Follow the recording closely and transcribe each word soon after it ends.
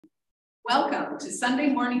Welcome to Sunday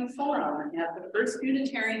Morning Forum at the First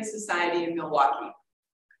Unitarian Society in Milwaukee.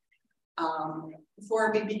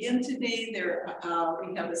 Before we begin today,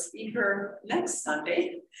 we have a speaker next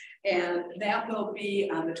Sunday, and that will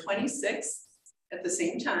be on the 26th at the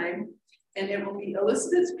same time. And it will be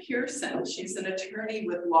Elizabeth Pearson. She's an attorney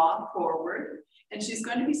with Law Forward, and she's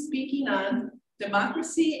going to be speaking on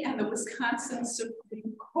democracy and the Wisconsin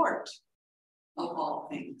Supreme Court, of all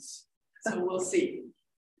things. So we'll see.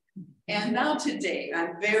 And now today,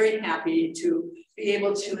 I'm very happy to be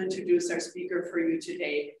able to introduce our speaker for you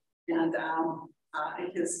today. And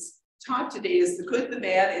his talk today is The Good, the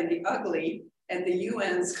Bad, and the Ugly at the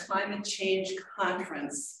UN's Climate Change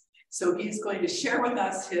Conference. So he's going to share with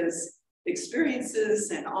us his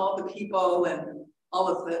experiences and all the people and all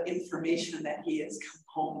of the information that he has come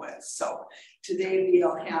home with. So today we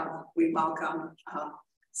welcome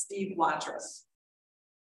Steve Watrous.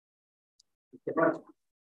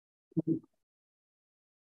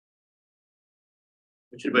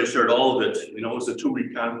 Everybody shared all of it. You know, it was a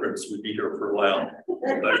 2-week conference. We'd be here for a while.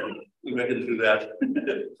 I'm not going to do that.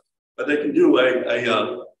 But I can do.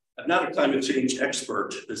 I'm not a climate change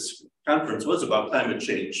expert. This conference was about climate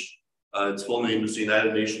change. Its full name is the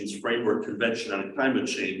United Nations Framework Convention on Climate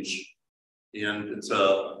Change. And it's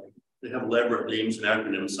they have elaborate names and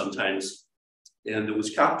acronyms sometimes. And it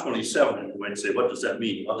was COP27. You might say, what does that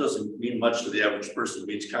mean? Well, it doesn't mean much to the average person. It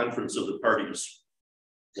means Conference of the Parties.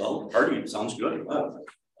 Well, party sounds good,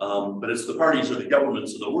 but it's the parties of the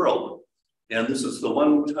governments of the world. And this is the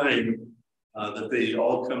one time that they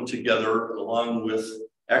all come together along with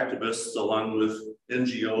activists, along with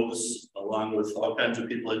NGOs, along with all kinds of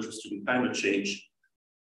people interested in climate change.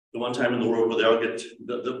 The one time in the world where they all get,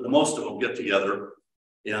 the most of them get together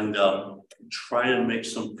and try and make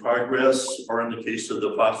some progress, or in the case of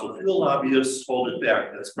the fossil fuel lobbyists, hold it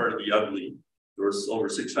back. That's part of the ugly. There's over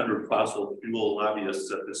 600 fossil fuel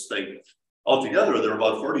lobbyists at this thing. Altogether, there are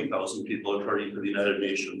about 40,000 people according to the United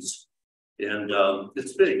Nations. And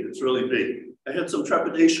it's big, it's really big. I had some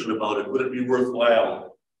trepidation about it. Would it be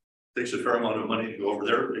worthwhile? It takes a fair amount of money to go over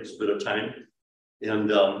there, it takes a bit of time.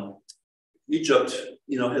 And Egypt,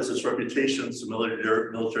 you know, has this reputation as a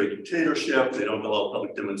military dictatorship. They don't allow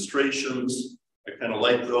public demonstrations. I kind of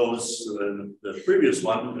like those. The previous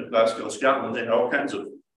one in Glasgow, Scotland, they had all kinds of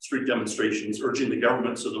street demonstrations urging the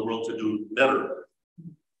governments of the world to do better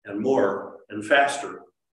and more and faster.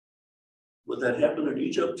 Would that happen in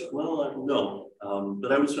Egypt? Well, I don't know.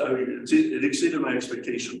 But it exceeded my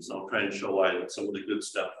expectations. I'll try and show why. That's some of the good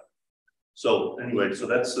stuff. So anyway, so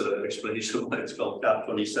that's the explanation of why it's called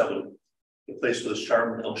COP27. The place was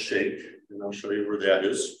Sharm el Sheikh, and I'll show you where that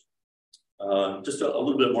is. Just a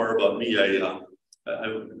little bit more about me. I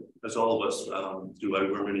as all of us do, I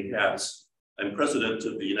wear many hats. I'm president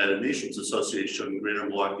of the United Nations Association Greater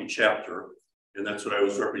Milwaukee chapter, and that's what I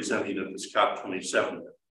was representing at this COP27.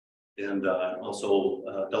 And also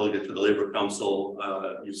delegate to the Labor Council,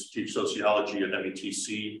 used to teach sociology at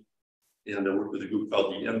METC, and I work with a group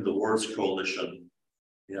called the End the Wars Coalition.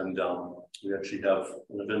 And we actually have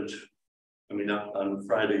an event coming up on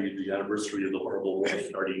Friday, the anniversary of the horrible war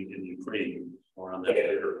starting in Ukraine. More on that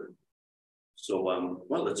later. So,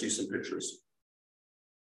 well, let's see some pictures.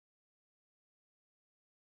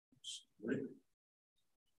 Right.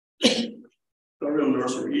 I don't really know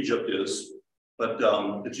where Egypt is, but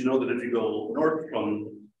did you know that if you go north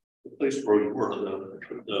from the place where we were,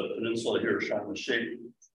 the peninsula here, Sharm el Sheikh,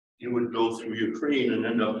 you would go through Ukraine and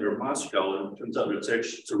end up near Moscow, and it turns out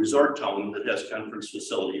it's a resort town that has conference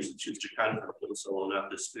facilities. It's used to conference, although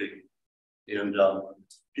not this big. And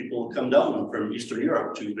people come down from Eastern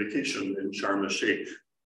Europe to vacation in Sharm el Sheikh.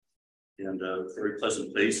 And a very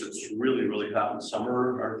pleasant place. It's really, really hot in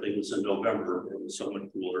summer. Our thing is in November, and it's so much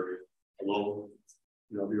cooler. Although,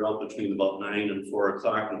 you know, if you're out between about 9 and 4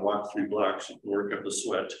 o'clock and walk 3 blocks, you can work up a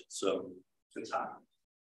sweat. So it's hot.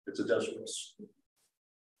 It's a desert.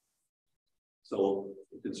 So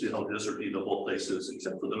you can see how deserty the whole place is,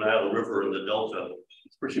 except for the Nile River and the Delta.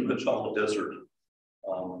 It's pretty much all the desert.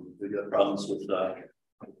 They got problems with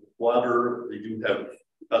water. They do have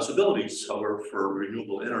possibilities, however, for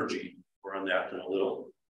renewable energy. We're on that in a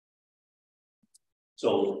little.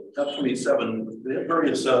 So COP27, they have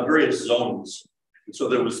various zones. And so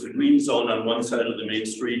there was the green zone on one side of the main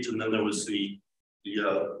street, and then there was the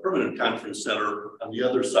permanent conference center on the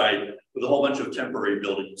other side with a whole bunch of temporary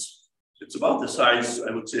buildings. It's about the size,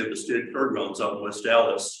 I would say, of the state fairgrounds out in West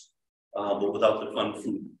Dallas, but without the fun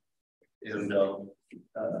food. And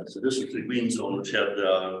so this is the green zone, which had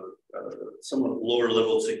somewhat lower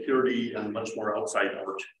level security and much more outside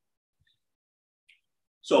art.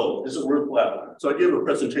 So is it worthwhile? So I gave a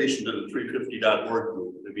presentation to the 350.org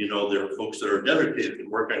group. If you know, there are folks that are dedicated to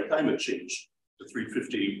work on climate change. The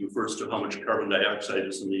 350 refers to how much carbon dioxide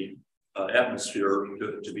is in the atmosphere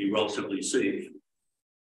to be relatively safe.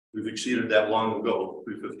 We've exceeded that long ago,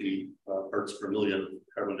 350 parts per million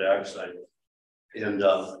carbon dioxide. And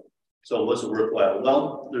so was it worthwhile?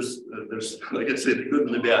 Well, there's like I say, the good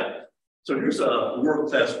and the bad. So here's a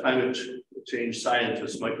world-class climate change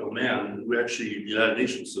scientist, Michael Mann, who actually the United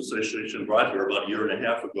Nations Association brought here about a year and a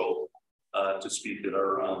half ago to speak at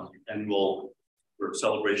our annual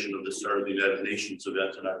celebration of the start of the United Nations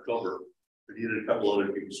event in October. But he did a couple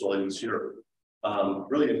other people while he was here.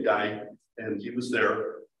 Brilliant guy, and he was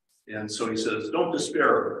there. And so he says, don't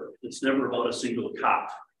despair. It's never about a single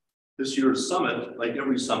COP. This year's summit, like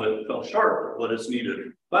every summit, fell short of what is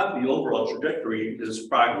needed, but the overall trajectory is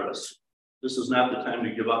progress. This is not the time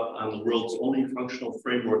to give up on the world's only functional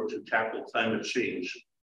framework to tackle climate change.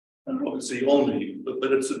 I don't know if it's the only,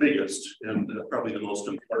 but it's the biggest and probably the most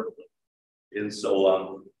important. And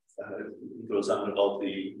so it goes on about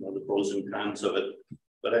the pros and cons of it.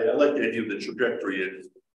 But I like the idea of the trajectory.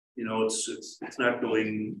 It's not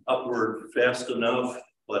going upward fast enough,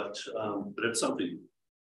 but it's something.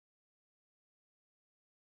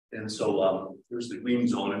 And so there's the green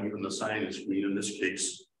zone, and even the sign is green in this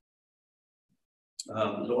case.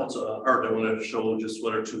 There's lots of art. I want to show just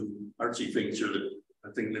one or two artsy things here that I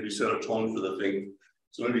think maybe set a tone for the thing.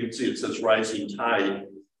 So maybe you can see it says rising tide,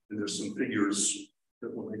 and there's some figures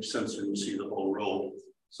that will make sense when you see the whole row.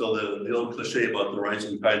 So the old cliche about the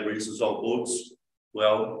rising tide raises all boats.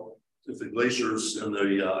 Well, if the glaciers and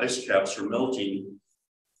the ice caps are melting,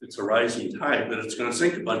 it's a rising tide, but it's going to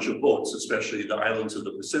sink a bunch of boats, especially the islands of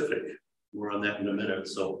the Pacific. More on that in a minute.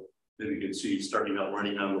 So maybe you can see starting out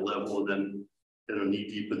running on the level and then knee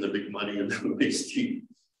deep in the big muddy and then waist deep.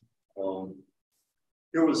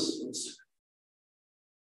 Here was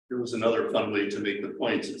another fun way to make the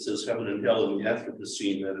points. It says heaven and hell in the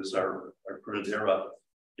Anthropocene. That is our current era.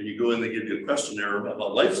 And you go in, they give you a questionnaire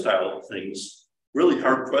about lifestyle things, really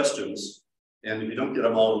hard questions. And if you don't get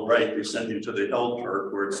them all right, they send you to the hell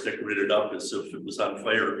part where it's decorated up as if it was on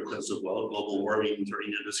fire because of global warming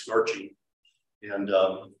turning into scorching. And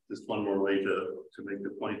just one more way to make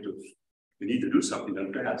the point of we need to do something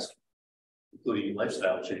and fast, including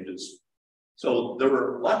lifestyle changes. So there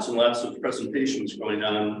were lots and lots of presentations going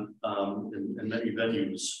on in many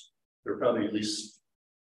venues. There are probably at least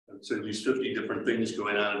 50 different things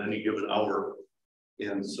going on at any given hour.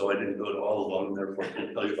 And so I didn't go to all of them, therefore I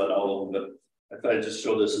can't tell you about all of them, but I thought I'd just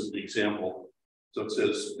show this as the example. So it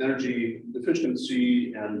says energy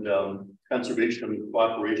efficiency and conservation and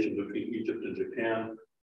cooperation between Egypt and Japan,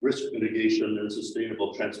 risk mitigation and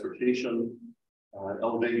sustainable transportation,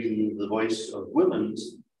 elevating the voice of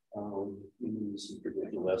women's,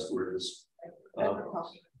 the last word is,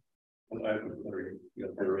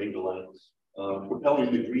 better angle on it,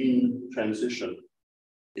 propelling the green transition.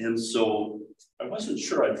 And so I wasn't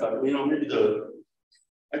sure, I thought, maybe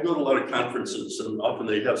I go to a lot of conferences and often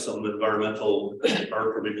they have some environmental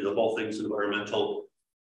art or maybe the whole thing's environmental.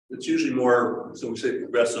 It's usually more, so we say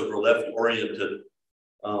progressive or left oriented.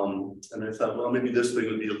 And I thought, well, maybe this thing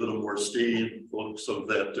would be a little more staid, so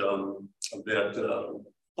that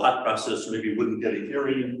thought process maybe wouldn't get a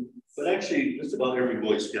hearing. But actually, just about every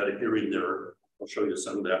voice got a hearing there. I'll show you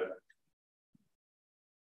some of that.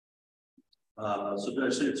 So did I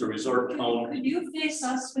say it's a resort town? Could you face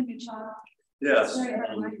us when you talk? Yes. Sorry, I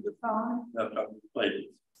have microphone. Right.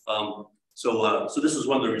 So this is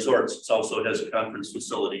one of the resorts. It also has conference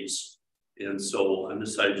facilities. And so on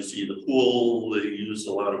this side, you see the pool. They use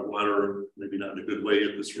a lot of water, maybe not in a good way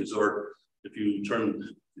at this resort. If you turn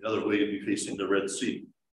the other way, you'd be facing the Red Sea.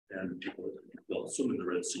 And people will swim in the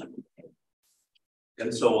Red Sea.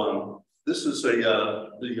 And so this is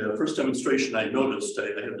the first demonstration I noticed.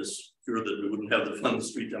 I had this fear that we wouldn't have the fun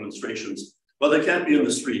street demonstrations. Well, they can't be in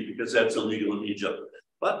the street because that's illegal in Egypt.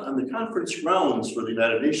 But on the conference grounds where the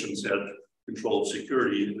United Nations had control of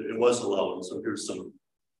security, it was allowed. So here's some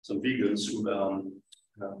vegans who,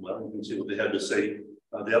 well, you can see what they had to say.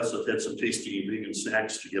 They also had some tasty vegan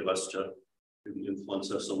snacks to give us to maybe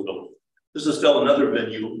influence us a little. This is still another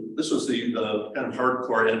venue. This was the kind of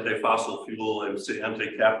hardcore anti-fossil fuel, I would say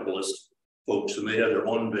anti-capitalist folks, and they had their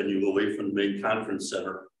own venue away from the main conference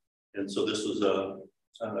center. And so this was a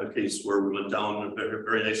case where we went down a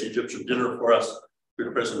very nice Egyptian dinner for us,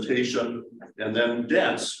 good presentation, and then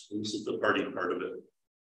dance. And this is the party part of it,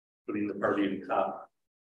 putting the party in COP.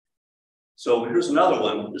 So here's another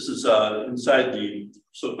one. This is inside the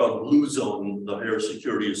so-called blue zone, the higher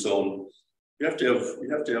security zone. You have to have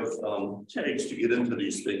tags to get into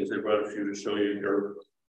these things. I brought a few to show you here.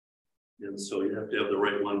 And so you have to have the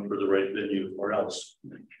right one for the right venue or else.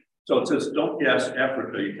 So it says, don't gas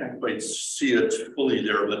Africa. You can't quite see it fully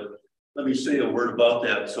there, but let me say a word about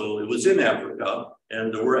that. So it was in Africa,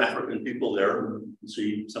 and there were African people there. You can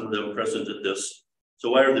see some of them present at this.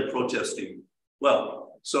 So why are they protesting?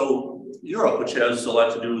 Well, so Europe, which has a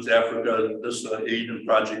lot to do with Africa, this aid and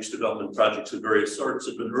projects, development projects of various sorts,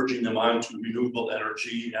 have been urging them on to renewable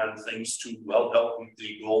energy and things to, well, help with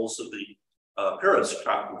the goals of the Paris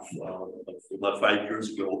COP of about 5 years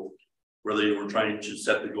ago, where they were trying to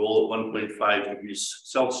set the goal at 1.5 degrees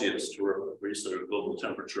Celsius to raise the global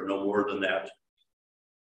temperature, no more than that.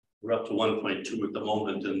 We're up to 1.2 at the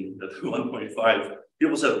moment, and at 1.5,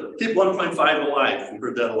 people said, keep 1.5 alive. We've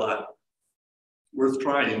heard that a lot. Worth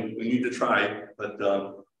trying, we need to try, but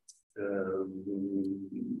don't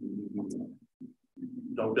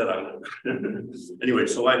bet on it. Anyway,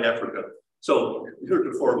 so why Africa? So you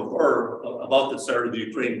heard before about the start of the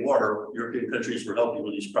Ukraine war, European countries were helping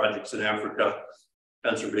with these projects in Africa,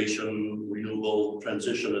 conservation, renewable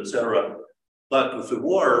transition, etc. But with the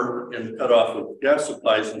war and the cutoff of gas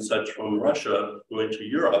supplies and such from Russia going to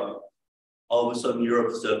Europe, all of a sudden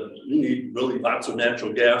Europe said, we need really lots of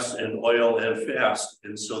natural gas and oil and fast.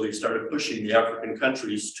 And so they started pushing the African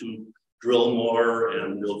countries to drill more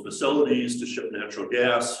and build facilities to ship natural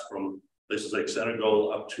gas from places like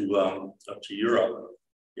Senegal up to Europe.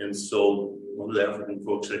 And so one of the African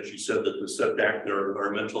folks actually said that this set back their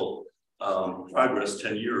environmental progress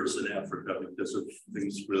 10 years in Africa because of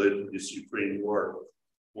things related to this Ukraine war.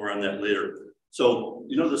 More on that later. So,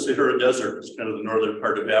 you know, the Sahara Desert is kind of the northern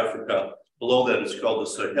part of Africa. Below that is called the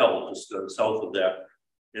Sahel, just south of that.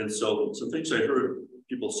 And so some things I heard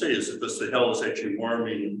people say is that the Sahel is actually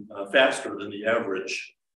warming faster than the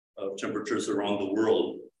average of temperatures around the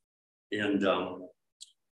world. And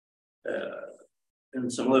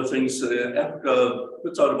some other things, Africa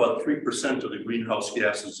puts out about 3% of the greenhouse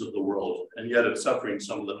gases of the world, and yet it's suffering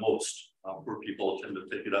some of the most. Poor people tend to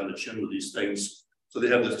take it on the chin with these things. So they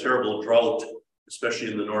have this terrible drought, especially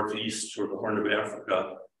in the northeast or the Horn of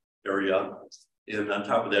Africa area. And on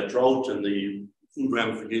top of that drought and the food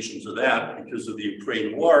ramifications of that, because of the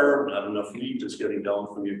Ukraine war, not enough wheat is getting down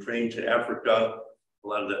from Ukraine to Africa. A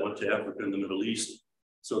lot of that went to Africa and the Middle East.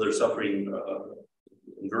 So they're suffering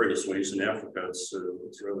in various ways in Africa. It's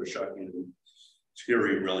rather shocking and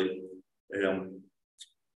scary, really.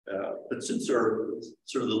 But since they're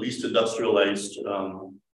sort of the least industrialized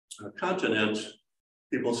continent,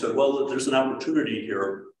 people said, well, there's an opportunity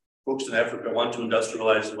here. Folks in Africa want to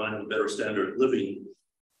industrialize and want to have a better standard of living.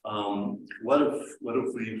 What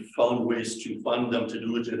if we found ways to fund them to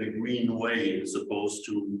do it in a green way as opposed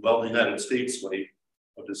to, well, the United States way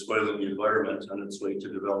of despoiling the environment on its way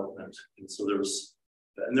to development? And so there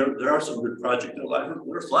are some good projects.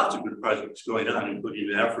 There's lots of good projects going on, including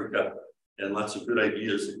in Africa, and lots of good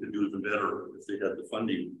ideas that could do even better if they had the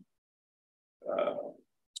funding.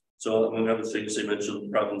 So among other things, they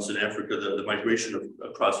mentioned problems in Africa, the migration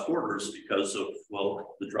across borders because of,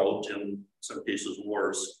 well, the drought and in some cases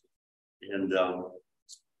wars, and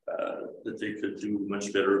that they could do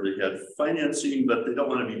much better. They had financing, but they don't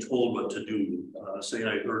want to be told what to do. Saying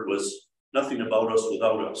I heard was nothing about us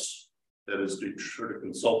without us. That is to sort of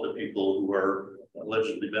consult the people who are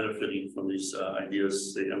allegedly benefiting from these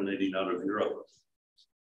ideas, say, emanating out of Europe.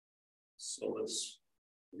 So let's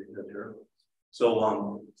get that here.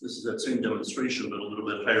 So this is that same demonstration, but a little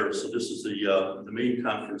bit higher. So this is the main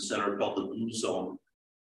conference center called the Blue Zone.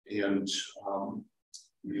 And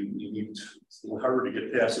you need, it's a little harder to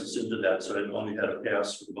get passes into that. So I only had a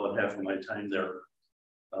pass for about half of my time there.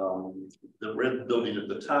 The red building at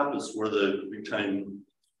the top is where the big time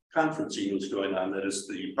conferencing was going on. That is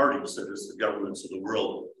the parties, that is the governments of the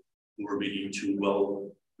world who were meeting to, well,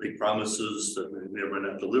 make promises that they may or may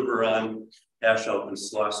not deliver on, hash out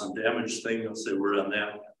this loss and damage thing. I'll say word on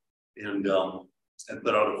that. And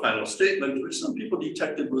put out a final statement, which some people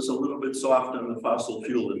detected was a little bit soft on the fossil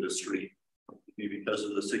fuel industry, because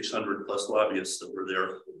of the 600 plus lobbyists that were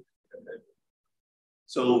there.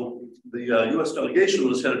 So the US delegation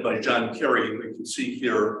was headed by John Kerry. We can see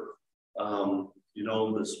here, you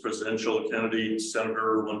know, this presidential candidate,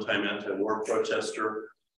 senator, one-time anti-war protester.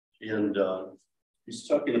 And he's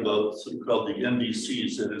talking about something called the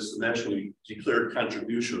NDCs, that is the Nationally Declared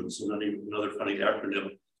Contributions, and another funny acronym,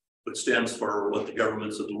 which stands for what the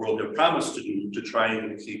governments of the world have promised to do to try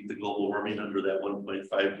and keep the global warming under that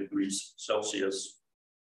 1.5 degrees Celsius.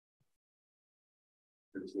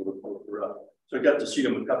 So I got to see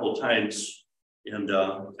him a couple of times, and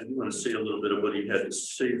I do want to say a little bit of what he had to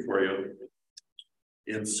say for you.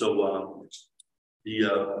 And so the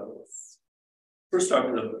first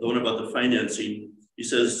talking the one about the financing, He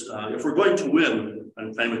says, if we're going to win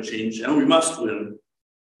on climate change, and we must win,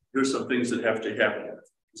 here's some things that have to happen.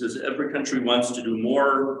 He says, every country wants to do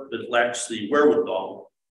more that lacks the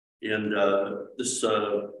wherewithal. And this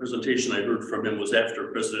presentation I heard from him was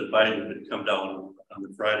after President Biden had come down on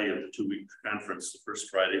the Friday of the 2-week conference, the first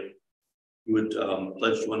Friday. He would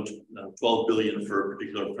pledge $12 billion for a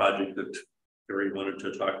particular project that Kerry wanted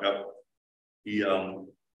to talk up. He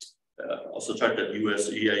also talked about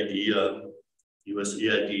USAID,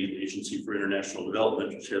 the Agency for International Development,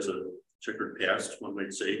 which has a checkered past, one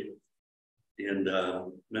might say. And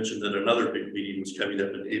mentioned that another big meeting was coming up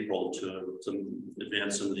in April to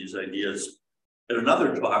advance some of these ideas. At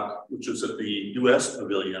another talk, which was at the US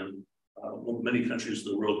pavilion, many countries of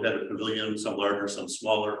the world had a pavilion, some larger, some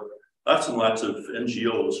smaller. Lots and lots of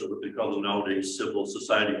NGOs, or what they call them nowadays, civil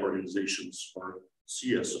society organizations, or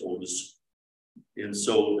CSOs. And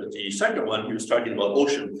so at the second one, he was talking about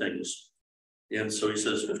ocean things. And so he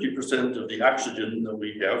says 50% of the oxygen that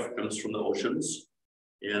we have comes from the oceans,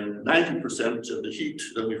 and 90% of the heat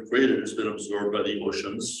that we've created has been absorbed by the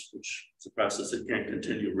oceans, which is a process that can't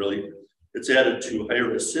continue really. It's added to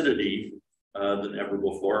higher acidity than ever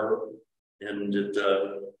before, and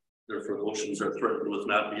therefore the oceans are threatened with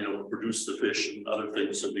not being able to produce the fish and other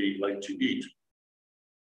things that we like to eat.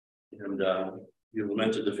 And he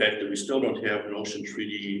lamented the fact that we still don't have an ocean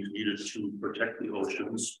treaty needed to protect the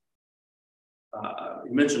oceans.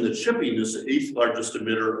 He mentioned that shipping is the 8th largest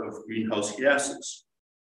emitter of greenhouse gases.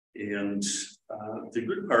 And the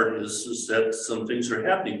good part is that some things are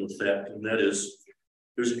happening with that, and that is,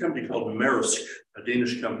 there's a company called Maersk, a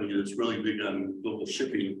Danish company that's really big on global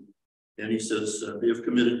shipping, and he says they have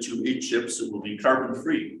committed to 8 ships that will be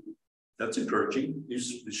carbon-free. That's encouraging.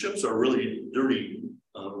 These ships are really dirty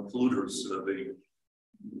polluters. They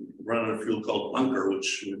run on a fuel called bunker,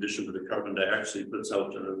 which in addition to the carbon dioxide puts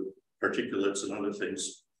out particulates and other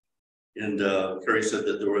things. And Kerry said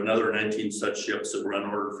that there were another 19 such ships that were on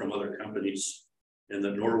order from other companies, and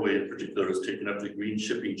that Norway in particular has taken up the green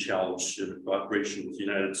shipping challenge in cooperation with the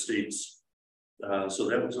United States. So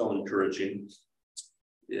that was all encouraging.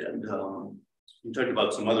 And we talked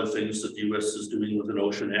about some other things that the U.S. is doing with an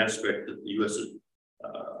ocean aspect, that the U.S.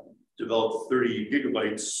 developed 30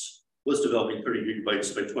 gigabytes, was developing 30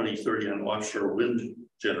 gigabytes by 2030 on offshore wind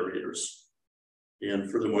generators.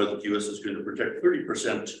 And furthermore, that the U.S. is going to protect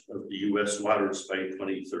 30% of the U.S. waters by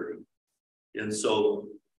 2030. And so,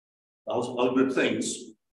 all good things,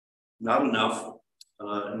 not enough.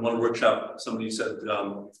 In one workshop, somebody said,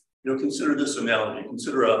 consider this analogy.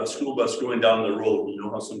 Consider a school bus going down the road. You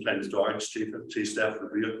know how sometimes dogs chase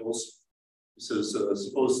after vehicles? He says,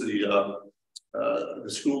 suppose the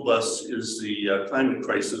school bus is the climate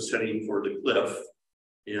crisis heading for the cliff,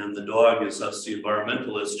 and the dog is us, the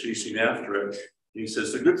environmentalists, chasing after it. And he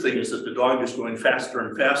says, the good thing is that the dog is going faster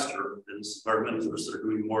and faster, and environmentalists are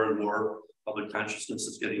doing more and more. Public consciousness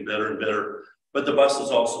is getting better and better, but the bus is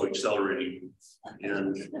also accelerating.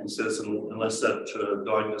 And he says, unless that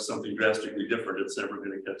dog does something drastically different, it's never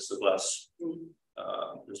going to catch the bus.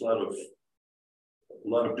 There's a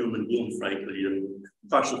lot of doom and gloom, frankly, and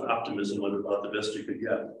cautious optimism about the best you could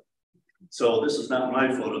get. So this is not my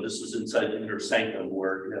photo. This is inside the inner sanctum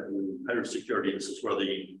where you have the entire security. This is where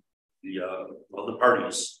the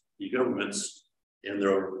parties, the governments, and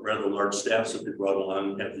their rather large staffs that they brought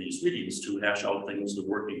along have these meetings to hash out things, the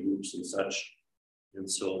working groups and such. And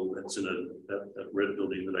so that's in that red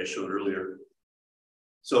building that I showed earlier.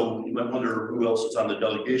 So you might wonder who else is on the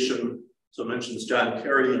delegation. So it mentions John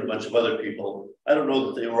Kerry and a bunch of other people. I don't know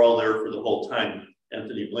that they were all there for the whole time.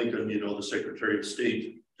 Anthony Blinken, the Secretary of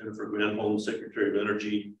State, Jennifer Granholm, Secretary of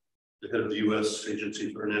Energy, the head of the U.S.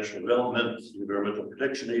 Agency for International Development, the Environmental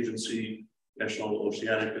Protection Agency, National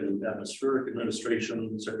Oceanic and Atmospheric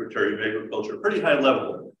Administration, Secretary of Agriculture, pretty high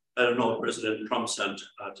level. I don't know what President Trump sent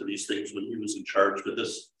to these things when he was in charge, but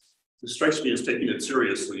this strikes me as taking it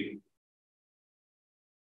seriously.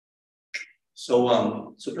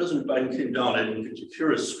 So, so President Biden came down. I didn't get to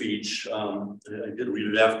hear his speech. I did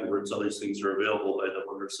read it afterwards. All these things are available by the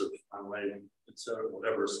owners of online, etc.,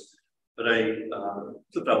 whatever. But I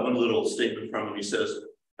took out one little statement from him. He says,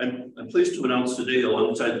 I'm pleased to announce today,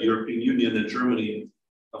 alongside the European Union and Germany,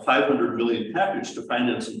 a 500 million package to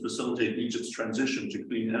finance and facilitate Egypt's transition to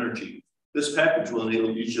clean energy. This package will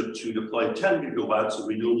enable Egypt to deploy 10 gigawatts of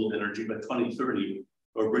renewable energy by 2030,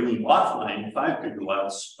 or bringing offline 5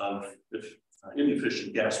 gigawatts of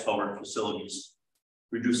inefficient gas-powered facilities,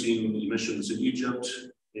 reducing emissions in Egypt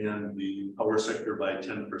and the power sector by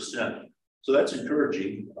 10%. So that's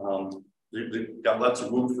encouraging. They've got lots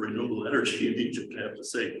of room for renewable energy in Egypt, I have to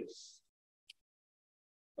say.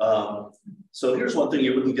 So here's one thing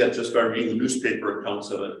you wouldn't get just by reading the newspaper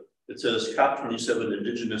accounts of it. It says COP27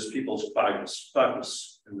 Indigenous Peoples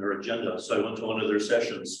Caucus in their agenda. So I went to one of their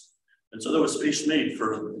sessions. And so there was space made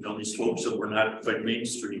for these folks that were not quite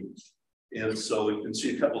mainstream. And so we can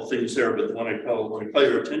see a couple of things there, but the one I call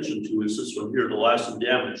your attention to is this one here, the loss and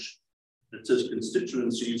damage. It says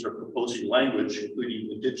constituencies are proposing language,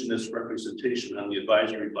 including indigenous representation on the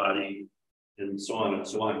advisory body, and so on and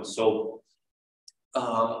so on. So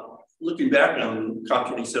looking back on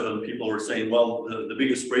COP27, people were saying, well, the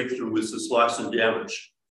biggest breakthrough was this loss and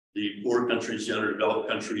damage. The poor countries, the underdeveloped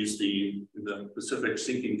countries, the Pacific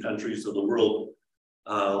sinking countries of the world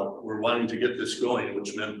were wanting to get this going,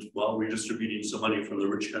 which meant, well, redistributing some money from the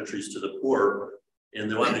rich countries to the poor, and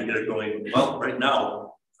they wanted to get it going. Well, right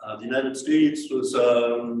now, the United States was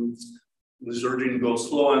urging to go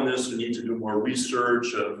slow on this. We need to do more research,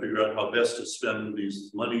 figure out how best to spend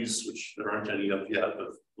these monies, which there aren't any up yet, but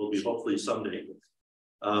will be hopefully someday.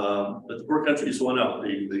 But the poor countries won out.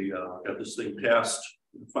 They got this thing passed,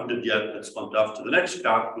 funded yet. It's bumped off to the next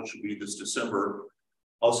COP, which will be this December.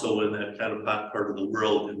 Also in that kind of hot part of the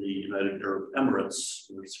world in the United Arab Emirates.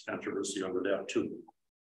 There's controversy over that too.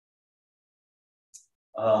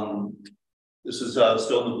 This is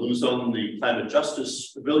still in the blue zone, the climate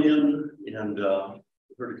justice pavilion, and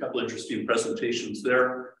heard a couple interesting presentations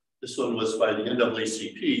there. This one was by the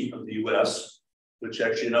NAACP of the US, which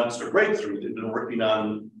actually announced a breakthrough. They've been working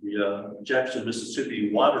on the Jackson,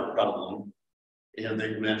 Mississippi water problem, and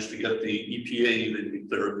they managed to get the EPA, they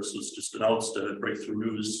declared, this was just announced breakthrough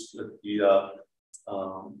news, that the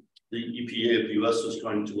EPA of the US was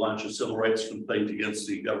going to launch a civil rights complaint against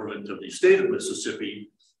the government of the state of Mississippi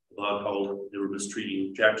about how they were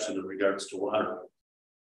mistreating Jackson in regards to water.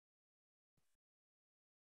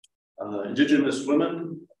 Indigenous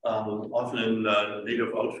women, often in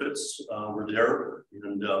native outfits, were there.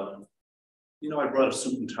 And, I brought a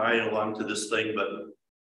suit and tie along to this thing, but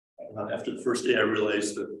after the first day, I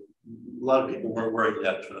realized that a lot of people weren't wearing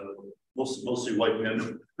that. Mostly white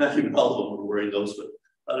men, not even all of them were wearing those, but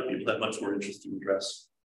a lot of people had much more interesting dress.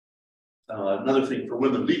 Another thing for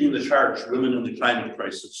women, leading the charge, women in the climate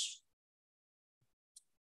crisis.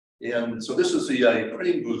 And so this is the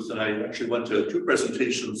Ukraine booth, and I actually went to 2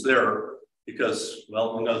 presentations there because,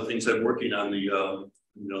 well, among other things, I'm working on the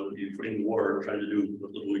Ukraine war, trying to do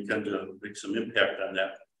what little we can to make some impact on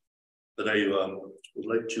that. But I would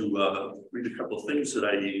like to read a couple of things that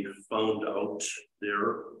I found out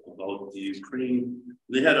there about the Ukraine.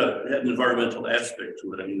 They had an environmental aspect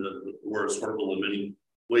to it. I mean, the war is horrible in many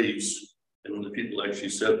ways. And when the people actually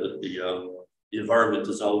said that the environment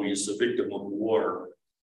is always a victim of war,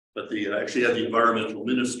 but they actually had the environmental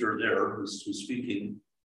minister there who's speaking,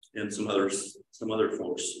 and some other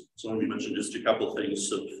folks. So let me mention just a couple of things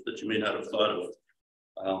that you may not have thought of.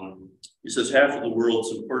 He says half of the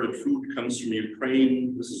world's imported food comes from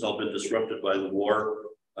Ukraine. This has all been disrupted by the war.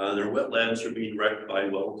 Their wetlands are being wrecked by,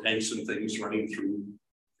 well, tanks and things running through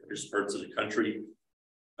various parts of the country.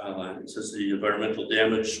 It says the environmental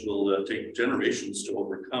damage will take generations to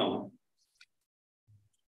overcome.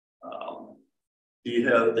 They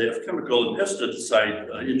have chemical and pesticide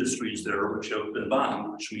industries there, which have been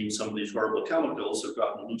banned, which means some of these horrible chemicals have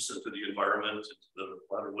gotten loose into the environment, into the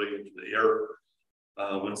waterway, into the air.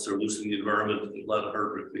 Once they're loose in the environment, it's a lot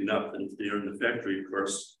harder to clean up than if they're in the factory, of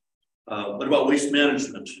course. What about waste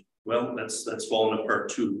management? Well, that's fallen apart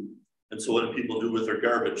too. And so what do people do with their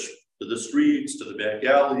garbage? To the streets, to the back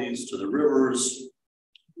alleys, to the rivers.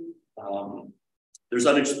 There's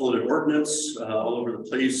unexploded ordnance all over the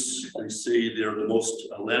place. They say they're the most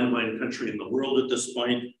landmine country in the world at this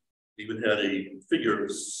point. They even had a figure of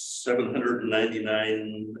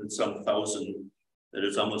 799 and some thousand, that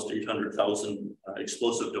is almost 800,000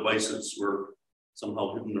 explosive devices were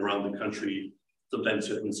somehow hidden around the country, sometimes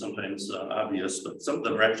hidden, sometimes obvious, but some of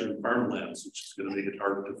them are actually in farmlands, which is going to make it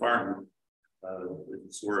harder to farm if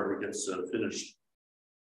this war ever gets finished.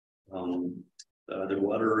 Their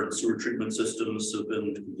water and sewer treatment systems have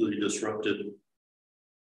been completely disrupted.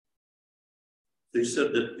 They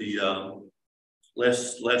said that the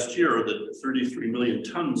last year that 33 million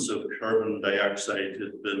tons of carbon dioxide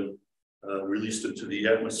had been released into the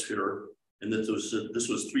atmosphere, and that this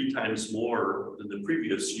was 3 times more than the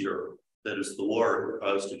previous year. That is, the war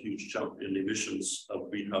caused a huge jump in emissions of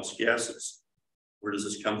greenhouse gases. Where does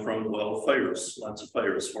this come from? Well, fires, lots of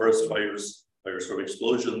fires, forest fires, fires from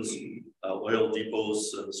explosions, oil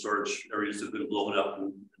depots, storage areas have been blown up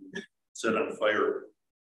and set on fire.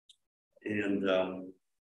 And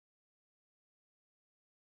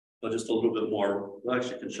just a little bit more. Well,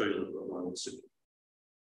 actually, I can show you a little bit more. Let's see.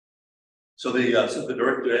 So they said the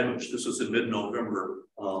direct damage, this was in mid-November,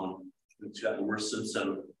 it's gotten worse since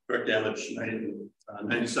then. Direct damage,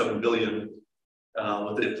 97 billion.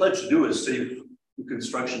 What they pledged to do is save the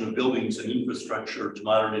construction of buildings and infrastructure to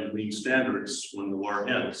modern and green standards when the war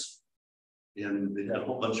ends. And they had a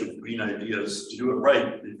whole bunch of green ideas. To do it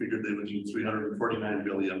right, they figured they would need 349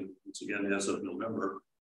 billion, once again, as of November.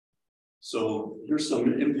 So here's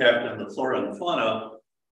some impact on the flora and fauna.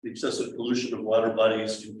 The excessive pollution of water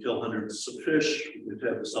bodies can kill hundreds of fish. We've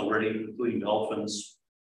had this already, including dolphins.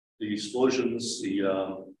 The explosions,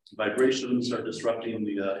 the vibrations are disrupting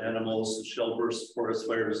the animals. The shell bursts, forest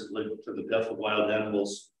fires led to the death of wild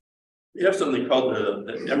animals. We have something called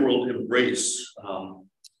the Emerald Embrace,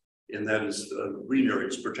 and that is green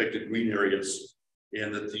areas, protected green areas,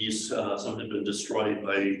 and that these some have been destroyed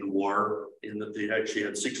by the war, and that they actually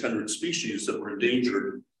had 600 species that were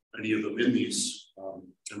endangered, many of them in these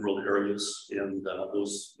emerald areas, and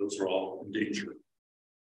those are all endangered.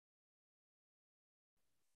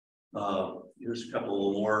 Here's a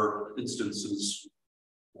couple more instances.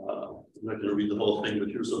 I'm not going to read the whole thing, but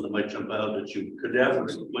here's one that might jump out at you.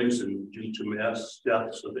 Cadavers poisoned due to mass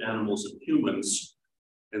deaths of animals and humans.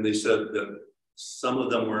 And they said that some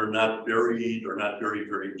of them were not buried or not very,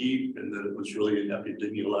 very deep, and that it was really an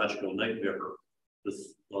epidemiological nightmare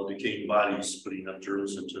with decaying bodies putting up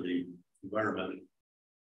germs into the environment.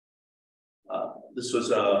 This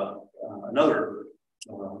was another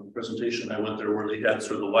presentation I went there where they had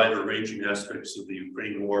sort of the wider ranging aspects of the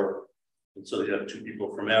Ukraine war. And so they had two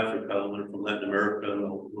people from Africa, one from Latin America, and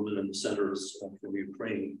a woman in the center is from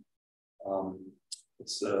Ukraine.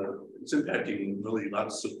 It's impacting really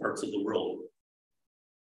lots of parts of the world.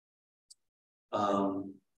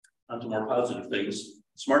 On to more positive things.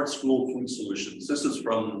 Smart school food solutions. This is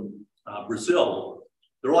from Brazil.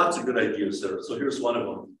 There are lots of good ideas there. So here's one of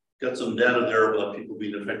them. Got some data there about people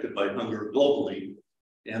being affected by hunger globally,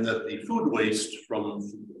 and that the food waste from,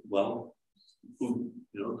 well, food,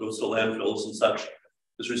 goes to landfills and such,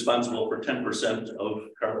 is responsible for 10% of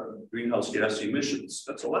greenhouse gas emissions.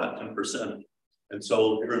 That's a lot, 10%. And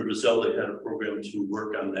so here in Brazil, they had a program to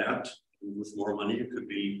work on that. And with more money, it could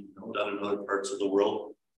be done in other parts of the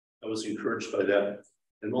world. I was encouraged by that.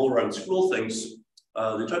 And while we're on school things,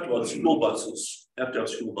 they talked about school buses. Have to have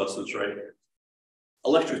school buses, right?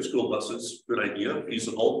 Electric school buses, good idea,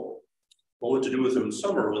 feasible. Well, what to do with them in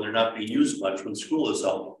summer when they're not being used much when school is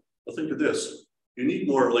out? Well, think of this. You need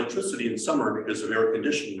more electricity in summer because of air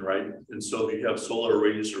conditioning, right? And so if you have solar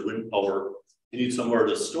arrays or wind power, you need somewhere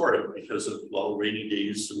to store it because of, well, rainy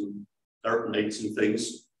days and dark nights and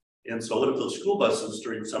things. And so what if those school buses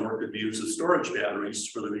during summer could be used as storage batteries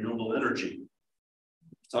for the renewable energy?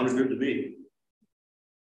 Sounds good to me.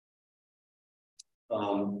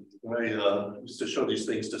 I used to show these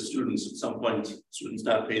things to students. At some point, students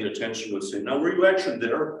not paying attention would say, "Now, were you actually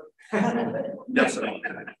there?" Yes.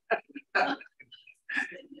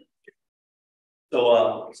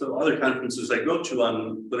 So other conferences I go to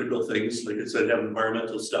on political things, like I said, have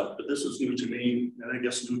environmental stuff, but this is new to me, and I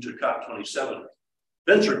guess new to COP27.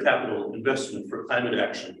 Venture capital investment for climate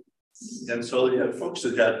action. And so they had folks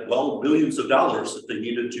that had, well, billions of dollars that they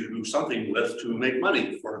needed to do something with to make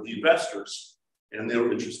money for the investors. And they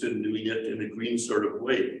were interested in doing it in a green sort of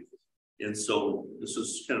way. And so this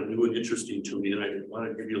is kind of new and interesting to me, and I want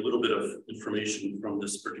to give you a little bit of information from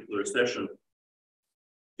this particular session.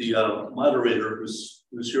 The moderator who's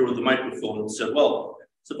here with the microphone said, well,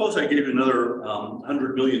 suppose I gave you another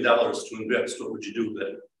 $100 million to invest, what would you do with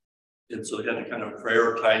it? And so they had to kind of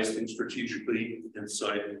prioritize things strategically, and so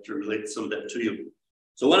I had to relate some of that to you.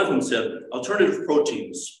 So one of them said, alternative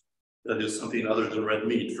proteins, that is something other than red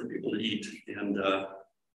meat for people to eat. And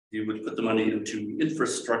you would put the money into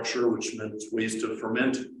infrastructure, which meant ways to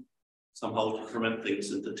ferment, somehow to ferment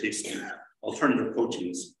things into tasty alternative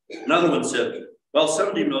proteins. Another one said, well,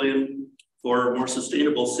 70 million for more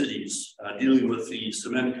sustainable cities, dealing with the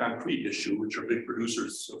cement concrete issue, which are big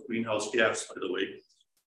producers of greenhouse gas, by the way,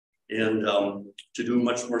 and to do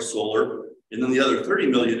much more solar. And then the other 30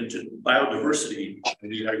 million into biodiversity in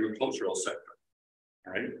the agricultural sector.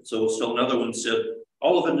 All right, so another one said,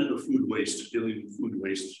 all of it into food waste, dealing with food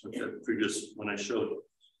waste, like that previous one I showed.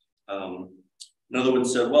 Another one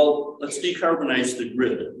said, well, let's decarbonize the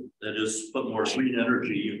grid. That is, put more green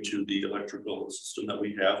energy into the electrical system that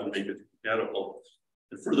we have and make it compatible.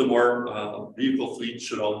 And furthermore, vehicle fleets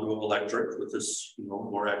should all go electric with this,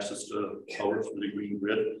 more access to power from the green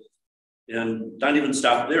grid. And not even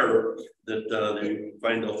stop there, that they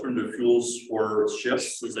find alternative fuels for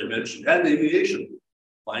ships, as I mentioned, and aviation.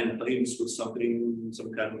 Flying planes with some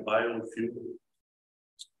kind of biofuel.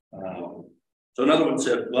 So another one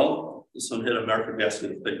said, well, this one hit a market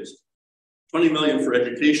basket of things. 20 million for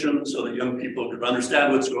education so that young people could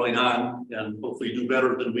understand what's going on and hopefully do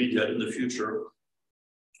better than we did in the future.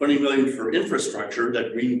 20 million for infrastructure,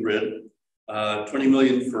 that green grid. 20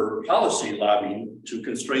 million for policy lobbying to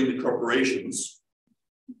constrain the corporations.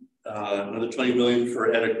 Another 20 million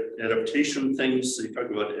for adaptation things. They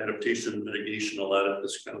talk about adaptation and mitigation a lot at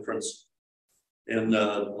this conference. And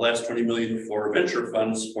the last 20 million for venture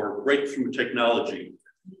funds for breakthrough technology.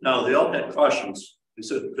 Now, they all had cautions. They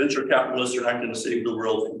said venture capitalists are not going to save the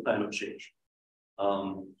world from climate change.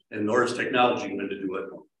 And nor is technology going to do it.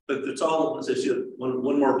 But it's all, as I said,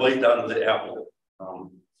 one more bite out of the apple.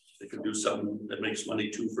 They can do something that makes money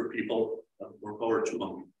too for people, more power to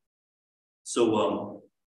them. So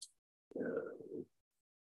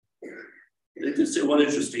they did say one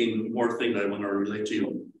interesting more thing that I want to relate to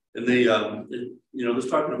you. And they, you know, was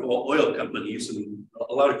talking about oil companies and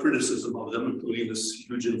a lot of criticism of them, including this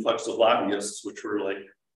huge influx of lobbyists, which were like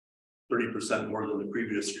 30% more than the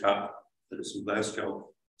previous COP that is in Glasgow.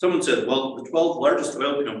 Someone said, well, the 12 largest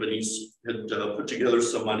oil companies had put together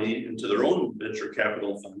some money into their own venture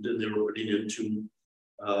capital fund, and they were putting into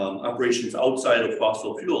operations outside of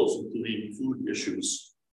fossil fuels, including food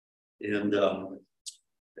issues. And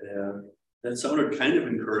that sounded kind of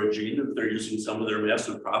encouraging if they're using some of their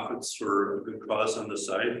massive profits for a good cause on the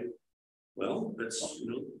side. Well, that's, you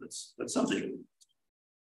know, that's something.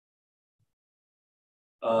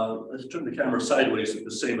 Let's turn the camera sideways at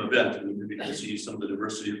the same event, and maybe you can see some of the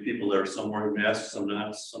diversity of people there. Some wearing masks, some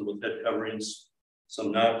not, some with head coverings,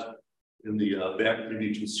 some not. In the back, maybe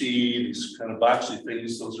you can see these kind of boxy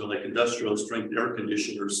things. Those are like industrial strength air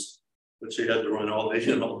conditioners, which they had to run all day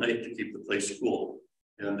and all night to keep the place cool.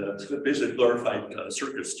 And it's basically a glorified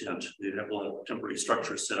circus tent. They have a lot of temporary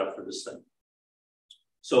structures set up for this thing.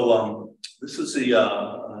 So this is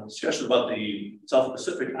the discussion about the South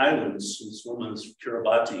Pacific Islands. This woman is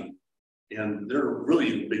Kiribati, and they're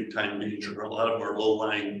really big time danger. A lot of them are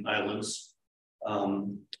low-lying islands.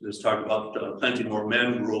 There's talk about planting more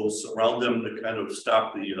mangroves around them to kind of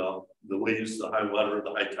stop the waves, the high water,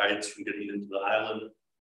 the high tides from getting into the island.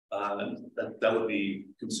 That would be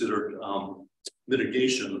considered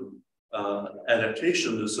mitigation.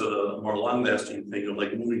 Adaptation is a more long-lasting thing of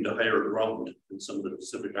like moving to higher ground, and some of the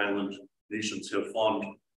Pacific Island nations have formed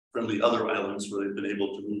friendly other islands where they've been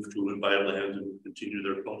able to move to and buy land and continue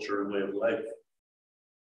their culture and way of life.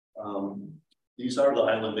 These are the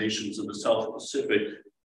island nations in the South Pacific,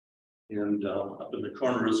 and up in the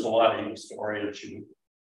corner is Hawaii, just to orient you.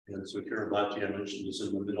 And so Kiribati, I mentioned, is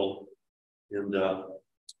in the middle. And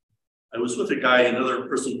I was with a guy, another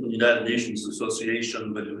person from the United Nations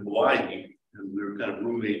Association, but in Hawaii, and we were kind of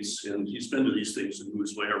roommates, and he's been to these things and knew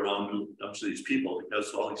his way around to a bunch of these people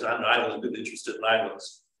because, well, he's on an island and interested in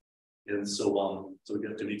islands. And so, so we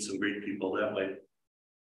got to meet some great people that way.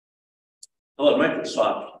 How about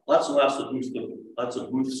Microsoft? Lots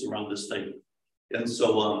of booths around this thing. And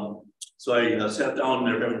so, so I sat down,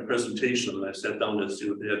 they were having a presentation, and I sat down to see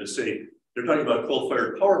what they had to say. They're talking about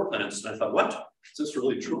coal-fired power plants, and I thought, what? Is this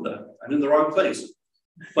really true? That I'm in the wrong place.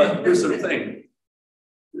 But here's the thing.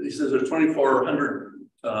 He says there's 2,400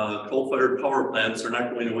 coal-fired power plants are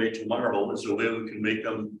not going away tomorrow. Is there a way we can make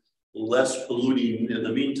them less polluting in the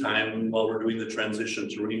meantime while we're doing the transition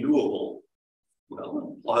to renewable?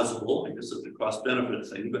 Well, plausible. I guess it's a cost-benefit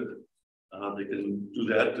thing, but they can do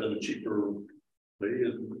that in a cheaper way.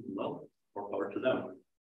 And, well, more power to them.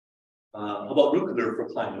 How about nuclear for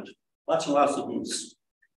climate? Lots and lots of booths.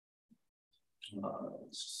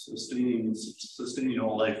 Sustaining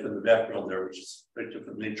all life in the background there, which is very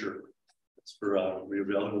different nature. It's for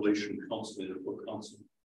reevaluation counseling or book counseling.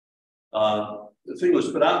 The thing was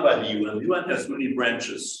put on by the UN. The UN has many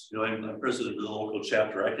branches. You know, I'm president of the local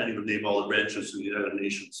chapter. I can't even name all the branches in the United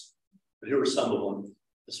Nations. But here are some of them.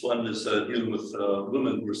 This one is dealing with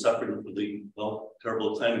women who are suffering from the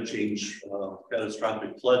terrible climate change,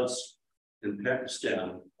 catastrophic floods in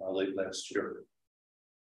Pakistan late last year.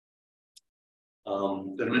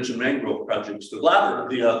 That I mentioned mangrove projects. The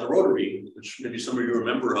Rotary, which maybe some of you are a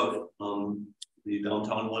member of, the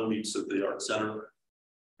downtown one meets at the Art Center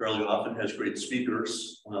fairly often, has great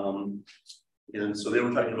speakers. And so they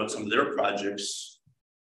were talking about some of their projects.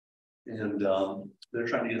 And they're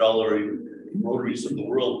trying to get all the Rotaries of the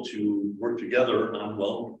world to work together on,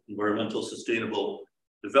 well, environmental sustainable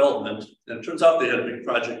development. And it turns out they had a big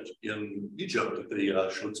project in Egypt that they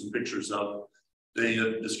showed some pictures of. They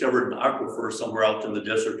discovered an aquifer somewhere out in the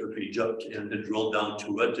desert of Egypt and had drilled down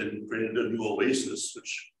to it and created a new oasis,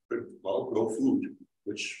 which could, well, grow food,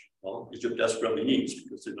 which, well, Egypt desperately needs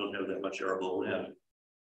because they don't have that much arable land.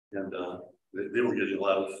 And they were getting a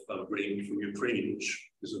lot of grain from Ukraine,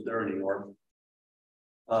 which isn't there anymore.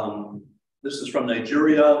 This is from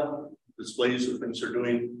Nigeria, displays of things they're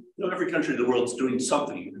doing. You know, every country in the world is doing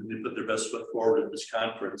something, and they put their best foot forward at this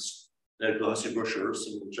conference. They had glossy brochures,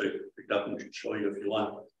 which I picked up and can show you if you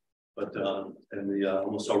want. But and the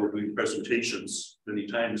almost all were doing presentations many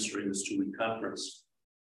times during this 2-week conference.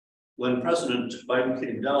 When President Biden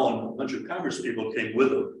came down, a bunch of Congress people came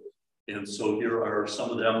with him. And so here are some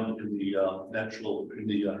of them in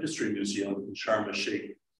the History Museum in Sharm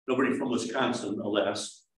el-Sheikh. Nobody from Wisconsin,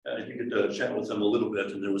 alas. I did get to chat with them a little bit,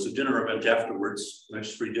 and there was a dinner event afterwards,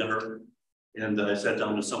 nice free dinner. And I sat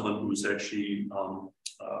down with someone who was actually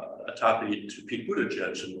a top aide to Pete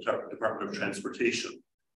Buttigieg in the Department of Transportation.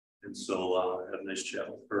 And so I had a nice chat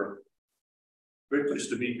with her. Great place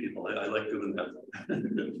to meet people. I like doing that.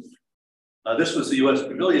 This was the U.S.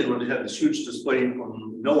 Pavilion where they had this huge display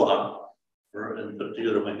from NOAA, and put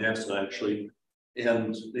together by NASA actually.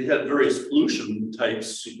 And they had various pollution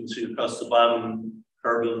types. You can see across the bottom,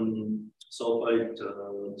 carbon, sulfite,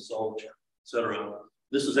 salt, etc.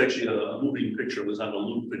 This is actually a moving picture. It was on a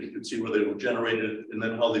loop, and you can see where they were generated and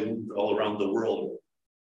then how they moved all around the world.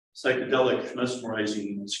 Psychedelic,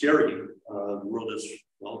 mesmerizing, scary. The world is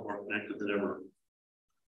well more connected than ever.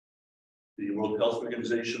 The World Health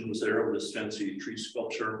Organization was there with this fancy tree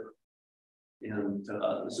sculpture. And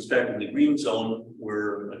this is back in the green zone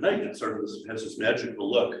where at night it sort of has this magical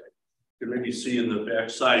look. You can maybe see in the back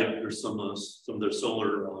side, there's some of their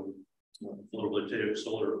solar, photovoltaic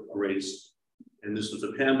solar arrays. And this was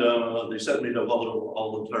a panda. They said made of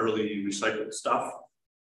all entirely recycled stuff.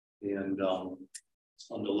 And it's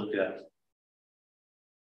fun to look at.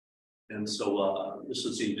 And so this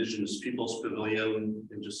is the Indigenous Peoples Pavilion,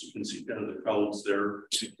 and just you can see kind of the crowds there.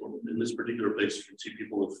 In this particular place, you can see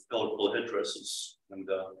people with colorful headdresses and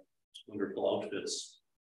wonderful outfits.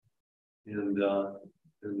 And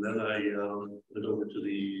then I went over to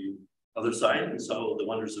the other side and saw the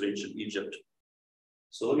wonders of ancient Egypt.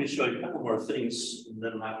 So let me show you a couple more things and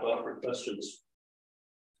then knock off for questions.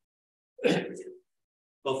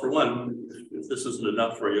 Well, for one, if this isn't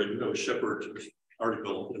enough for you, you know, Shepherd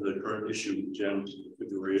article in the current issue,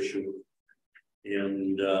 February issue,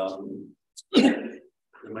 and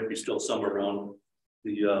there might be still some around.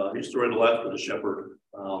 I used to write a lot for the Shepherd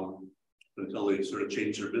until they sort of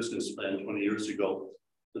changed their business plan 20 years ago.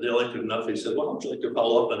 But they liked it enough. They said, "Well, would you like to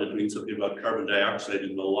follow up on it, doing something about carbon dioxide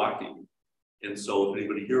in Milwaukee?" And so, if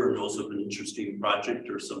anybody here knows of an interesting project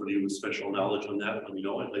or somebody with special knowledge on that, let me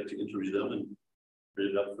know. I'd like to interview them and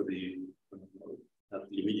read it up for the. Not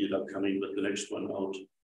the immediate upcoming, but the next one out,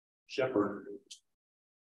 Shepherd.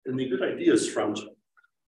 And the good ideas front.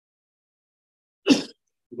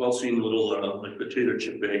 We've all seen little like potato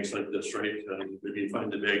chip bags like this, right? Maybe you find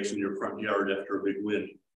the bags in your front yard after a big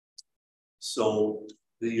wind. So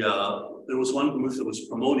there was one booth that was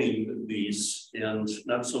promoting these, and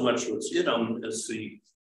not so much what's in them as the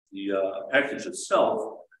package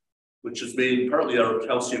itself, which is made partly out of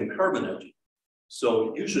calcium carbonate.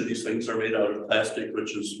 So usually these things are made out of plastic,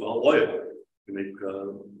 which is, well, oil. You make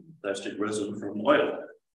plastic resin from oil.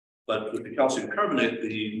 But with the calcium carbonate, they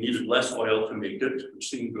needed less oil to make it, which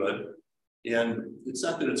seemed good. And it's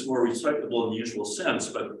not that it's more recyclable in the usual sense,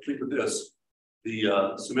 but think of this.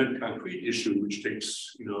 The cement concrete issue, which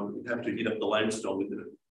takes, you have to heat up the limestone with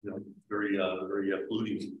it, very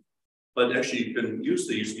polluting. But actually you can use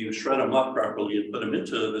these, you shred them up properly and put them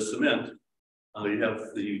into the cement. You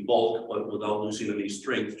have the bulk, but without losing any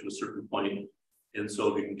strength to a certain point. And so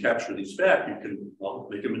if you can capture these back, you can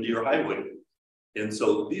make them into your highway. And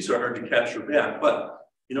so these are hard to capture back. But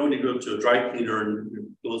when you go to a dry cleaner and your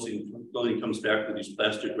clothing comes back with these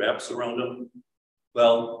plastic wraps around them,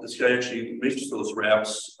 well, this guy actually makes those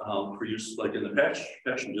wraps for use like in the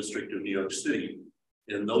fashion district of New York City.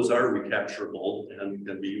 And those are recapturable and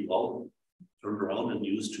can be turned around and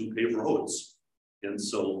used to pave roads. And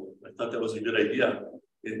so I thought that was a good idea.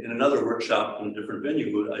 In another workshop in a different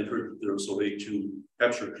venue, I heard that there was a way to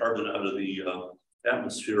capture carbon out of the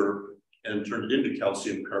atmosphere and turn it into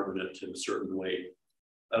calcium carbonate in a certain way.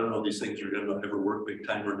 I don't know if these things are going to ever work big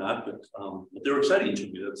time or not, but they're exciting to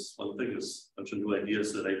me. That's one thing, is a bunch of new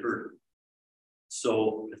ideas that I heard.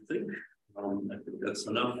 So I think that's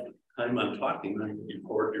enough time I'm talking. I'm looking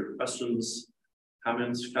forward to your questions,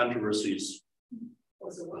 comments, controversies. It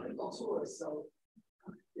was a wonderful tour. So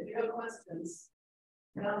if you have questions,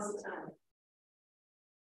 now's the time.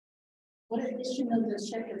 What edition of the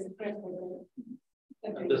Shepherd's president?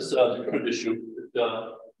 This current issue, it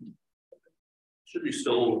should be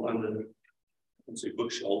still on the, let's say,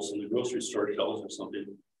 bookshelves in the grocery store shelves or something.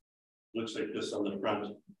 Looks like this on the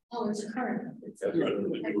front. Oh, it's a current. It's a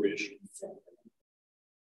newer issue.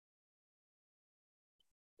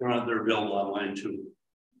 They're available online too.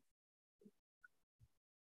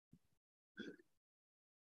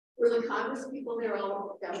 Were the Congress people there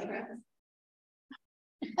all Democrats?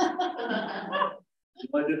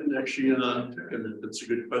 I didn't actually, and it's a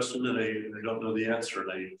good question, and I don't know the answer,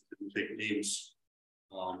 and I didn't take names.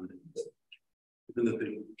 Given that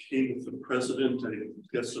they came with the president, I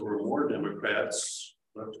guess there were more Democrats,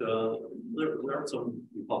 but there are some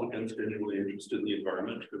Republicans genuinely interested in the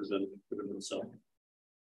environment. Could have been some.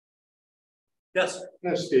 Yes.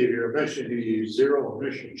 Yes, Steve, you're mentioning the zero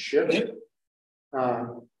emission ship.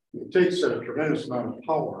 It takes a tremendous amount of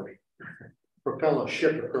power to propel a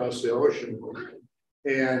ship across the ocean.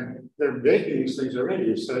 And they're making these things already.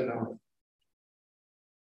 You said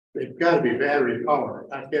they've got to be battery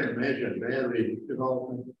powered. I can't imagine battery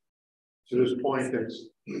development to this point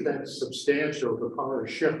that's substantial to power a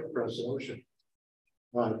ship across the ocean.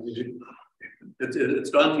 It's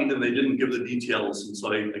daunting, and they didn't give the details, and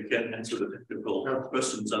so I can't answer the technical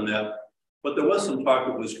questions on that. But there was some talk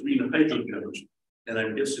of this green hydrogen, and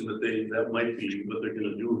I'm guessing that that might be what they're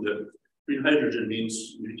going to do. That green hydrogen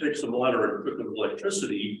means you take some water and cook it with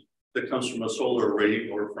electricity that comes from a solar array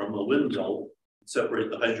or from a windmill,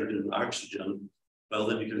 separate the hydrogen and oxygen. Well,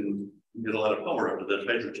 then you can get a lot of power out of that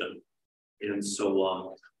hydrogen. And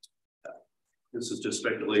so this is just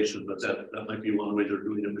speculation, but that might be one way they're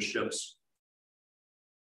doing it for ships.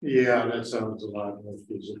 Yeah, that sounds a lot more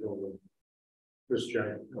feasible than this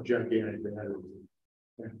gigantic battery.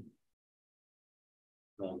 Yeah.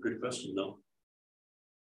 Good question, though.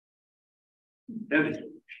 Andy?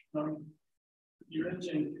 You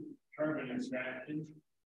mentioned carbon extraction,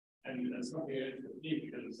 and that's something that's neat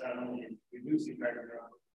because it's not only reducing carbon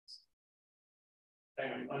dioxide,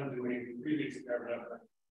 kind of undoing previous carbon dioxide.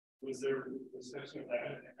 Was there discussion of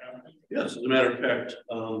that? Yes, as a matter of fact,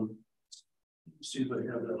 see if I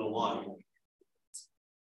have that along.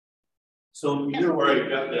 So you know where I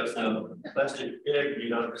got that plastic bag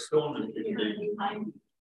made out of stone and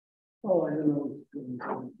Oh, I don't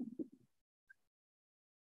know.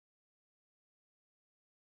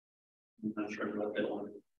 I'm not sure about that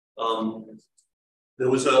one. There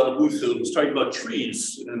was a booth that was talking about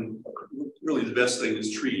trees, and really the best thing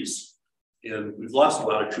is trees. And we've lost a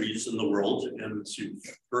lot of trees in the world, and as you've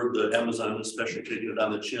heard, the Amazon especially taking it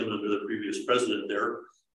on the chin under the previous president there.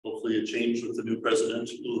 Hopefully it changed with the new president,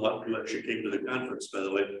 who actually came to the conference, by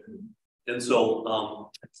the way. And so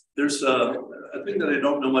there's a thing that I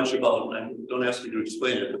don't know much about, and don't ask me to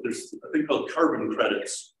explain it, but there's a thing called carbon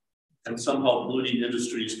credits. And somehow polluting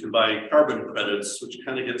industries can buy carbon credits, which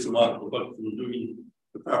kind of gets them off the hook from doing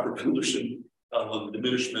the proper pollution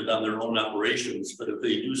diminishment on their own operations. But if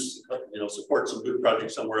they do, support some good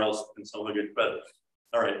projects somewhere else, and someone get credit.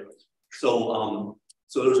 All right. So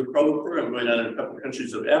so there's a program going on in a couple of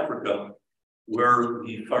countries of Africa where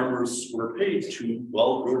the farmers were paid to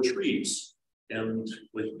grow trees, and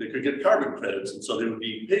they could get carbon credits, and so they would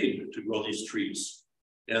be paid to grow these trees.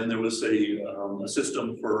 And there was a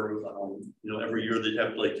system for, every year they'd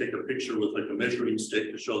have to take a picture with a measuring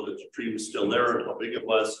stick to show that the tree was still there and how big it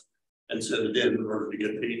was, and send it in order to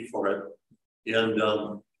get paid for it. And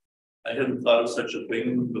I hadn't thought of such a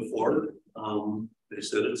thing before. They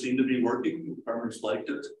said it seemed to be working. Farmers liked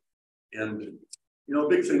it. And, a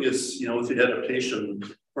big thing is, with the adaptation,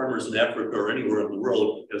 farmers in Africa or anywhere in the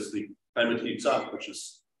world, as the climate heats up, which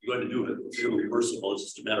is going to do it, it's irreversible. It's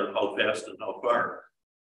just a matter of how fast and how far.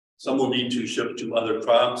 Some will need to shift to other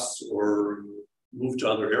crops or move to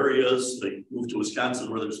other areas, like move to Wisconsin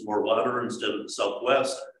where there's more water instead of the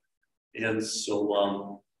Southwest. And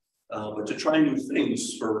so, but to try new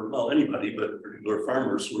things for, anybody, but particular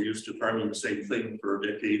farmers who are used to farming the same thing for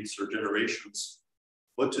decades or generations,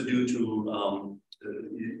 what to do to,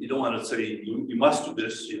 you don't want to say, you must do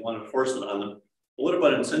this, you want to force it on them. But what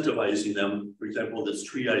about incentivizing them? For example, this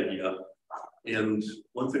tree idea. And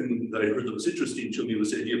one thing that I heard that was interesting to me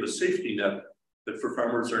was the idea of a safety net, that for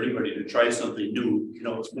farmers or anybody to try something new,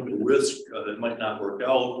 it's maybe a risk that it might not work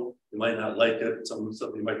out, you might not like it,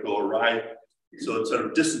 something might go awry. So it sort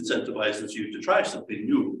of disincentivizes you to try something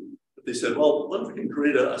new. But they said, well, what if we can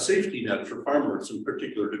create a safety net for farmers in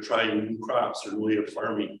particular to try new crops or new way of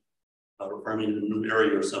farming, or farming in a new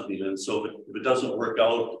area or something. And so if it doesn't work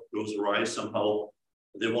out, goes awry somehow,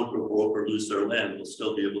 they won't go broke or lose their land. They'll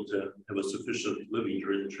still be able to have a sufficient living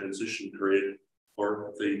during the transition period.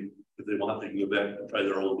 Or if they want, they can go back and try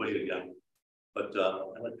their old way again. But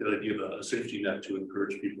I like that idea of a safety net to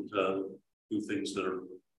encourage people to do things that are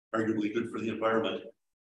arguably good for the environment.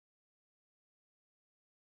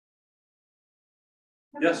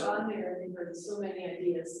 Yes. On there, and heard so many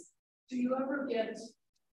ideas. Do you ever get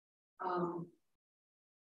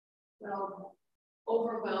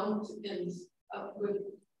overwhelmed with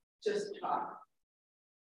just talk?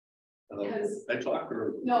 Because- I talk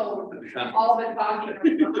or? No, all the talking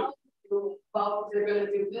about they're gonna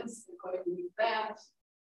do this, they're going to do that.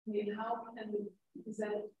 I mean, how can, is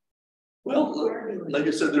that? Well, like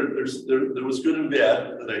I said, there was good and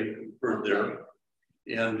bad that I heard there.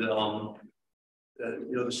 And, you know,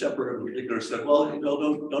 the shepherd in particular said, well, you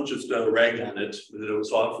know, don't just rag on it, that it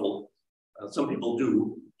was awful. Some people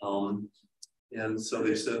do. And so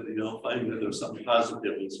they said, you know, finding that there's something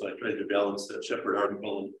positive. And so I tried to balance that shepherd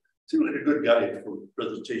article and seemed like a good guide for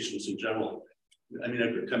presentations in general. I mean,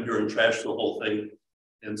 I could come here and trash the whole thing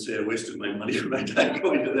and say I wasted my money or my time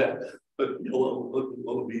going to that. But you know,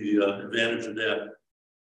 what would be the advantage of that?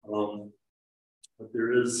 But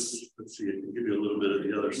there is, let's see, I can give you a little bit of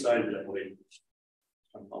the other side that way.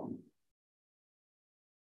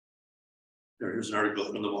 Here's an article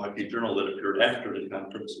from the Milwaukee Journal that appeared after the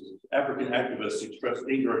conference. African activists expressed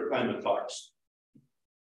anger at climate talks.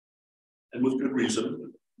 And with good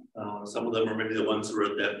reason. Some of them are maybe the ones who were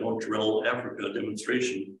at that Don't Drill Africa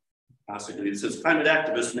demonstration. Possibly. It says climate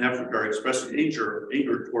activists in Africa are expressing anger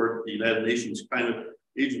toward the United Nations Climate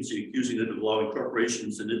Agency, accusing it of allowing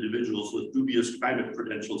corporations and individuals with dubious climate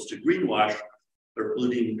credentials to greenwash their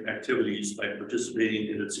polluting activities by participating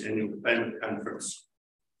in its annual climate conference.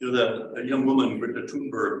 You know, a young woman, Greta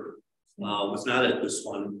Thunberg, was not at this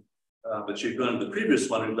one, but she'd gone to the previous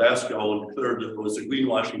one in Glasgow and declared that it was a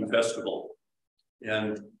greenwashing festival.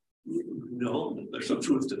 And you know, there's some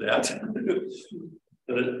truth to that.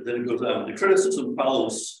 Then it goes on. The criticism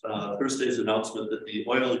follows Thursday's announcement that the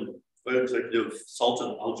oil executive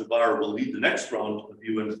Sultan Al Jaber will lead the next round of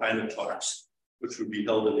UN climate talks, which would be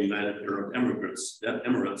held in the United Arab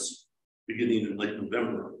Emirates beginning in late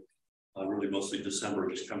November, really mostly December,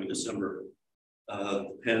 just coming December.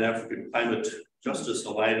 Pan-African Climate Justice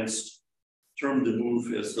Alliance termed the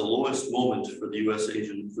move as the lowest moment for the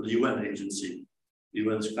UN agency. The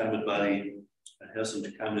UN's climate body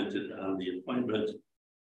hasn't commented on the appointment.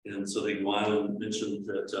 And so they go on and mention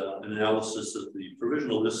that an analysis of the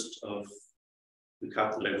provisional list of the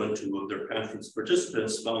COP that I went to of their conference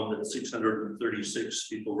participants found that 636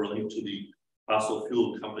 people were linked to the fossil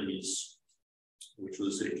fuel companies, which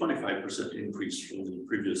was a 25% increase from the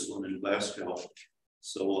previous one in Glasgow.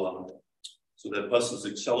 So, so that bus is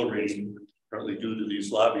accelerating, partly due to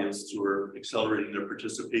these lobbyists who are accelerating their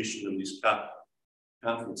participation in these COP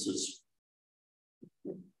conferences.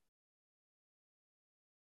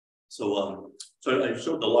 So, so I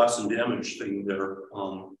showed the loss and damage thing there.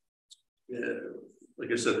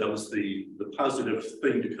 Like I said, that was the positive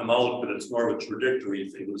thing to come out, but it's more of a trajectory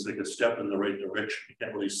thing. It was like a step in the right direction. You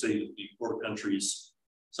can't really say that the poor countries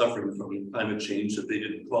suffering from climate change that they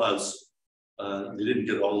didn't cause, they didn't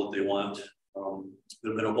get all that they want.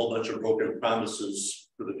 There have been a whole bunch of broken promises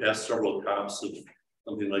for the past several COPs of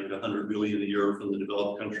something like 100 billion a year from the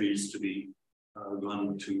developed countries to be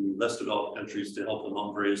gone to less developed countries to help them out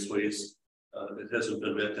in various ways. It hasn't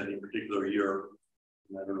been met any particular year.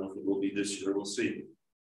 And I don't know if it will be this year, we'll see.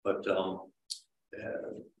 But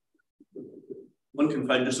one can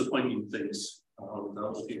find disappointing things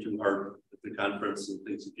without looking too hard at the conference and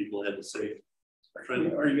things that people had to say. Are you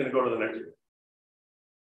going to go to the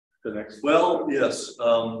next? Well, yes.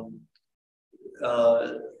 I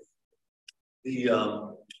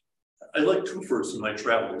like twofers in my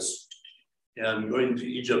travels, and going to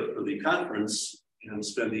Egypt for the conference and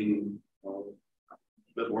spending a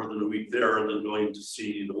bit more than a week there, and then going to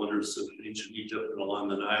see the wonders of ancient Egypt and along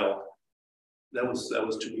the Nile. That was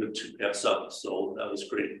too good to pass up. So that was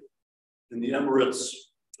great. In the Emirates,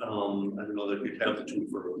 I don't know that we'd have the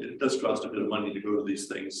twofer. It does cost a bit of money to go to these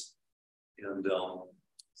things, and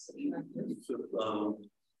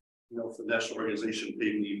you know, if the national organization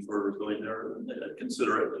paid me for going there, I'd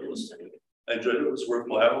consider it. I enjoyed it. It was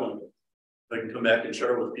worthwhile, and if I can come back and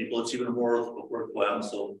share it with people, it's even more worthwhile.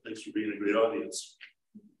 So thanks for being a great audience.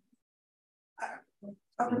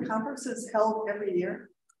 Are the conferences held every year?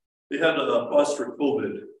 They had a pause for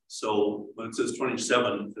COVID. So when it says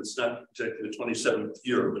 27, it's not exactly the 27th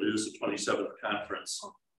year, but it is the 27th conference.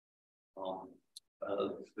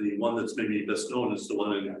 The one that's maybe best known is the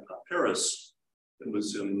one in Paris. It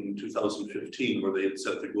was in 2015 where they had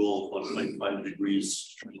set the goal of 1.5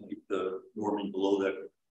 degrees, trying to keep the warming below that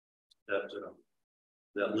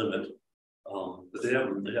limit. But they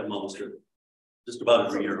have them almost just about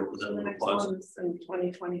every year. So the next one is in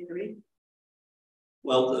 2023.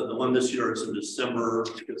 Well, the one this year is in December,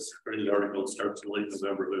 because the article starts in late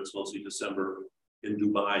November, but it's mostly December in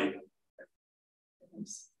Dubai.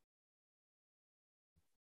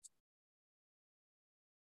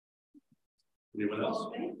 Anyone else?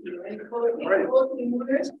 All right.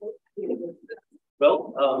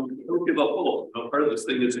 Well, don't give up hope. Part of this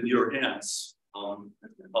thing is in your hands.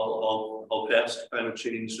 How fast climate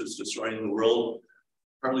change is destroying the world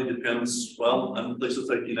partly depends, well, on places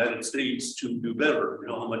like the United States to do better. You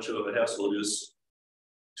know how much of a hassle it is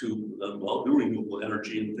to do renewable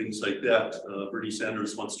energy and things like that. Bernie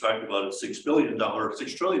Sanders once talked about a $6 trillion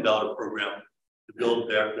program to build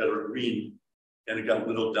back better green, and it got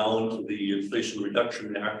whittled down to the Inflation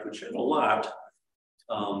Reduction Act, which had a lot,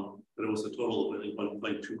 but it was a total of I think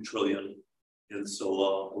 1.2 trillion, and so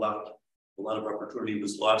a lot of opportunity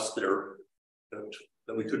was lost there.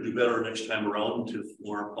 That we could do better next time around if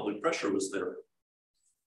more public pressure was there.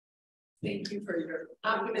 Thank you for your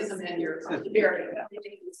Optimism and your very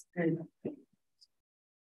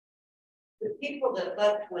The people that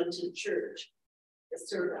left went to church, the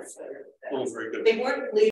service. Oh, very good. They weren't